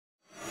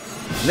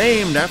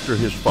Named after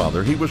his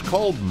father, he was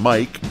called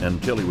Mike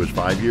until he was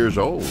 5 years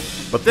old.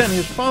 But then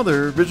his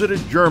father visited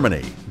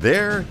Germany.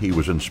 There, he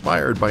was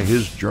inspired by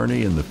his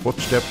journey in the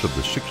footsteps of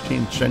the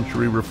 16th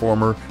century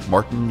reformer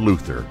Martin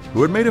Luther,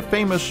 who had made a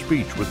famous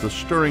speech with the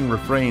stirring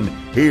refrain,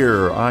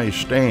 "Here I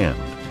stand."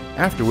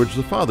 Afterwards,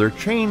 the father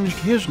changed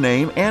his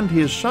name and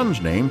his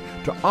son's name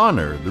to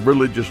honor the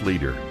religious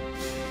leader.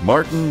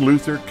 Martin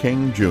Luther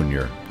King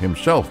Jr.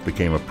 himself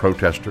became a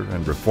protester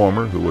and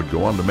reformer who would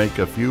go on to make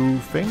a few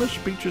famous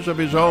speeches of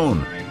his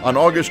own. On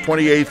August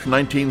 28,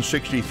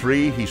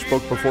 1963, he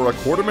spoke before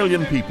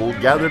 250,000 people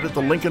gathered at the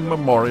Lincoln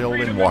Memorial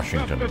in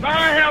Washington.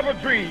 I have a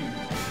dream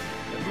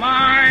that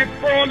my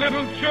 4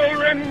 little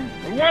children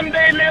will one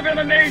day live in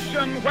a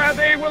nation where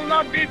they will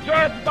not be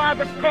judged by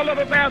the color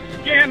of their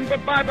skin,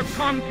 but by the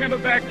content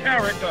of their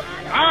character.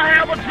 I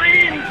have a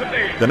dream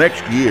today. The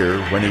next year,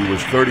 when he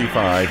was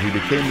 35, he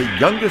became the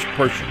youngest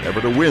person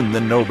ever to win the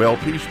Nobel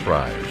Peace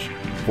Prize.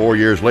 4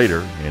 years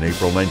later, in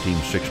April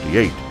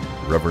 1968,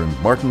 Reverend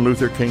Martin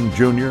Luther King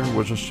Jr.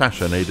 was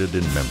assassinated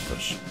in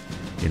Memphis.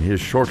 In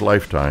his short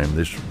lifetime,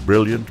 this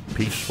brilliant,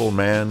 peaceful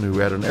man who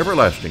had an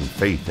everlasting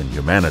faith in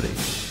humanity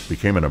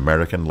became an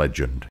American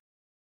legend.